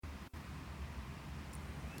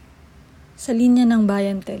Sa linya ng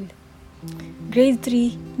Bayantel. Grade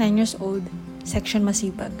 3, 9 years old, section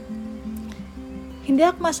masipag. Hindi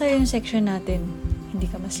akma sa'yo yung section natin. Hindi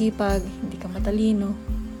ka masipag, hindi ka matalino,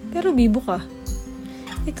 pero bibo ka.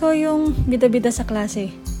 Ikaw yung bida-bida sa klase,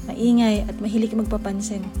 maingay at mahilig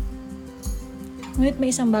magpapansin. Ngunit may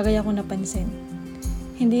isang bagay ako napansin.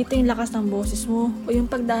 Hindi ito yung lakas ng boses mo o yung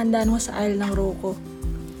pagdaan-daan mo sa aisle ng row ko.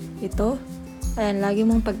 Ito ay ang lagi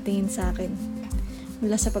mong pagtingin sa akin.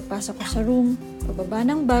 Mula sa pagpasok ko sa room, pagbaba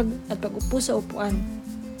ng bag at pag-upo sa upuan.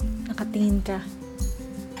 Nakatingin ka.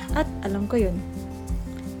 At alam ko yun.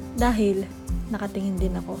 Dahil nakatingin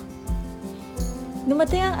din ako.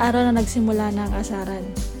 Dumating ang araw na nagsimula na ang asaran,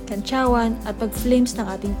 kantsawan at pag-flames ng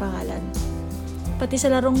ating pangalan. Pati sa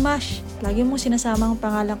larong MASH, lagi mong sinasama ang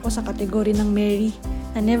pangalan ko sa kategory ng Mary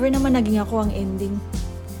na never naman naging ako ang ending.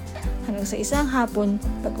 Hanggang sa isang hapon,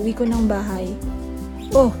 pag-uwi ko ng bahay,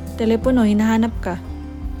 "Oh, telepono, hinahanap ka."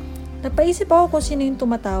 Napaisip ako kung sino yung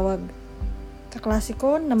tumatawag. Kaklase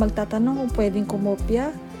ko na magtatanong kung pwedeng kumopya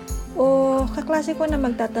o kaklase ko na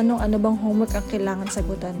magtatanong ano bang homework ang kailangan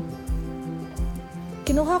sagutan.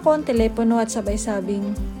 Kinuha ko ang telepono at sabay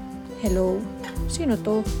sabing, "Hello, sino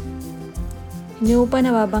to?" Hindi mo pa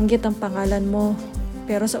nababanggit ang pangalan mo,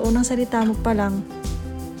 pero sa unang salita mo pa lang,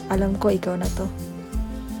 alam ko ikaw na to.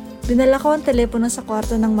 Dinala ko ang telepono sa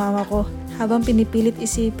kwarto ng mama ko habang pinipilit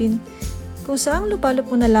isipin kung saan lupalop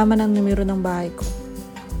mo nalaman ang numero ng bahay ko.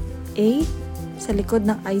 A, sa likod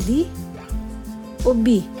ng ID? O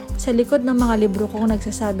B, sa likod ng mga libro kong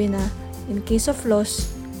nagsasabi na, in case of loss,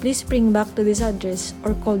 please bring back to this address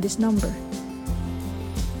or call this number.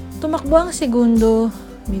 Tumakbo ang segundo,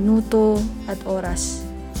 minuto, at oras.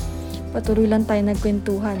 Patuloy lang tayo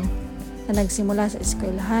nagkwentuhan na nagsimula sa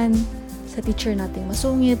eskwelahan, sa teacher nating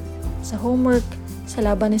masungit, sa homework, sa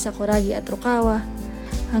laban ni Sakuragi at Rukawa,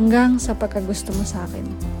 hanggang sa pagkagusto mo sa akin.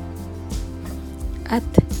 At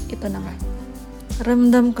ito na nga.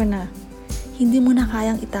 Ramdam ko na hindi mo na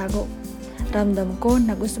kayang itago. Ramdam ko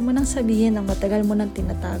na gusto mo nang sabihin ang matagal mo nang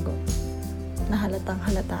tinatago. Na halatang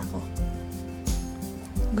halata ko.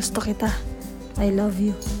 Gusto kita. I love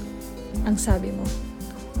you. Ang sabi mo.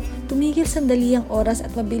 Tumigil sandali ang oras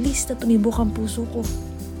at mabilis na tumibok ang puso ko.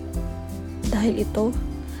 Dahil ito,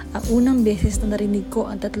 ang unang beses na narinig ko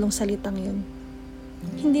ang tatlong salitang yun.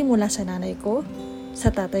 Hindi mula sa nanay ko, sa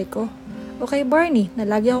tatay ko, o kay Barney na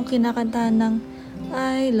lagi akong kinakantahan ng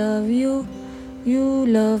I love you, you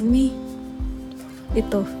love me.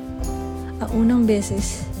 Ito, ang unang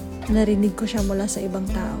beses na narinig ko siya mula sa ibang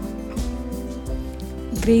tao.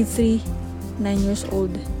 Grade 3, 9 years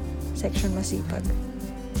old, section masipag.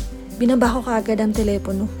 Binaba ko kaagad ang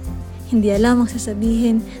telepono. Hindi alam ang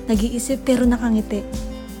sasabihin, nag-iisip pero nakangiti.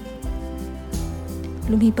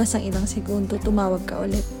 Lumipas ang ilang segundo, tumawag ka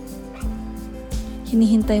ulit.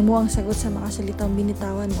 Hinihintay mo ang sagot sa mga salitang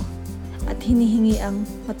binitawan mo at hinihingi ang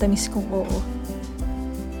matamis kong oo.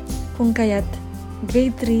 Kung kaya't,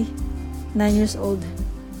 grade 3, 9 years old,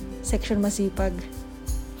 section masipag,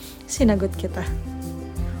 sinagot kita.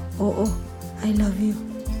 Oo, I love you.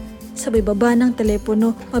 Sabay baba ng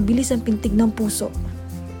telepono, mabilis ang pintig ng puso.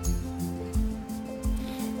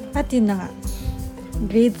 At yun na nga,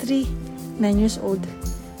 grade 3, 9 years old,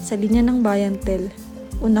 sa linya ng Bayantel,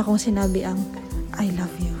 una kong sinabi ang I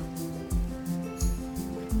love you.